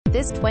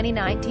This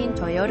 2019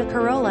 Toyota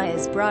Corolla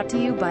is brought to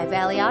you by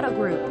Valley Auto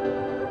Group.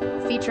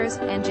 Features: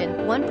 engine,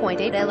 1.8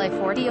 Li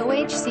 40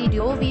 OHC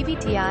dual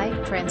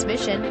VVTi,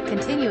 transmission,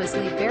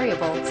 continuously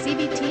variable,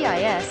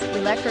 CVTIS,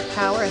 electric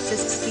power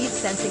assist, speed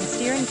sensing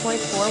steering point,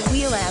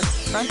 4-wheel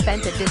ABS, front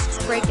vented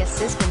discs, brake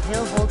assist and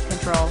hill hold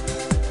control.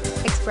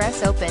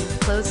 Express open,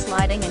 close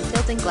sliding and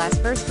tilting glass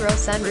first row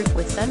sunroof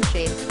with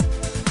sunshade.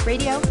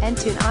 Radio,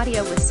 Entune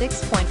audio with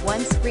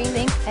 6.1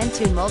 screening,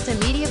 Entune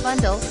multimedia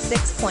bundle,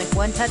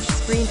 6.1 touch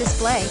screen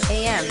display,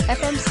 AM,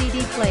 FM CD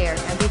player,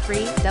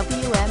 MP3,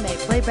 WMA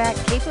playback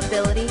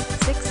capability,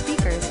 6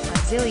 speakers,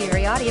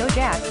 auxiliary audio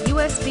jack,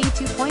 USB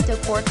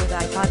 2.0 port with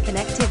iPod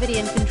connectivity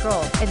and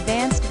control,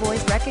 advanced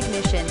voice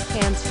recognition,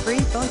 hands-free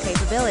phone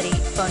capability,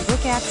 phone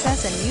book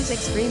access and music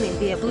streaming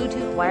via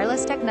Bluetooth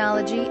wireless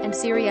technology, and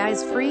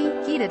Siri's free,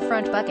 heated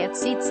front bucket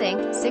seat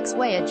sync,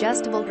 6-way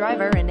adjustable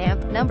driver and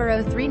amp,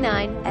 number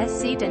 039,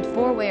 S-seat and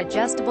 4-way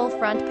adjustable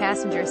front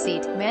passenger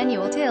seat,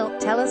 manual tilt,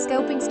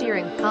 telescoping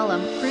steering column,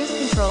 cruise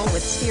control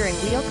with steering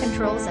wheel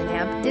controls and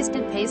amp,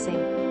 distant pacing.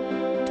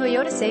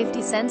 Toyota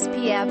Safety Sense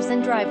PABS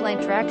and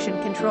driveline traction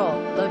control,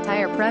 low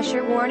tire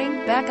pressure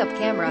warning, backup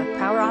camera,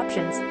 power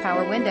options,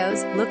 power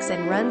windows, looks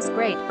and runs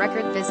great.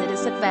 Record. Visit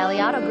us at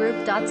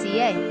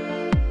valleyautogroup.ca.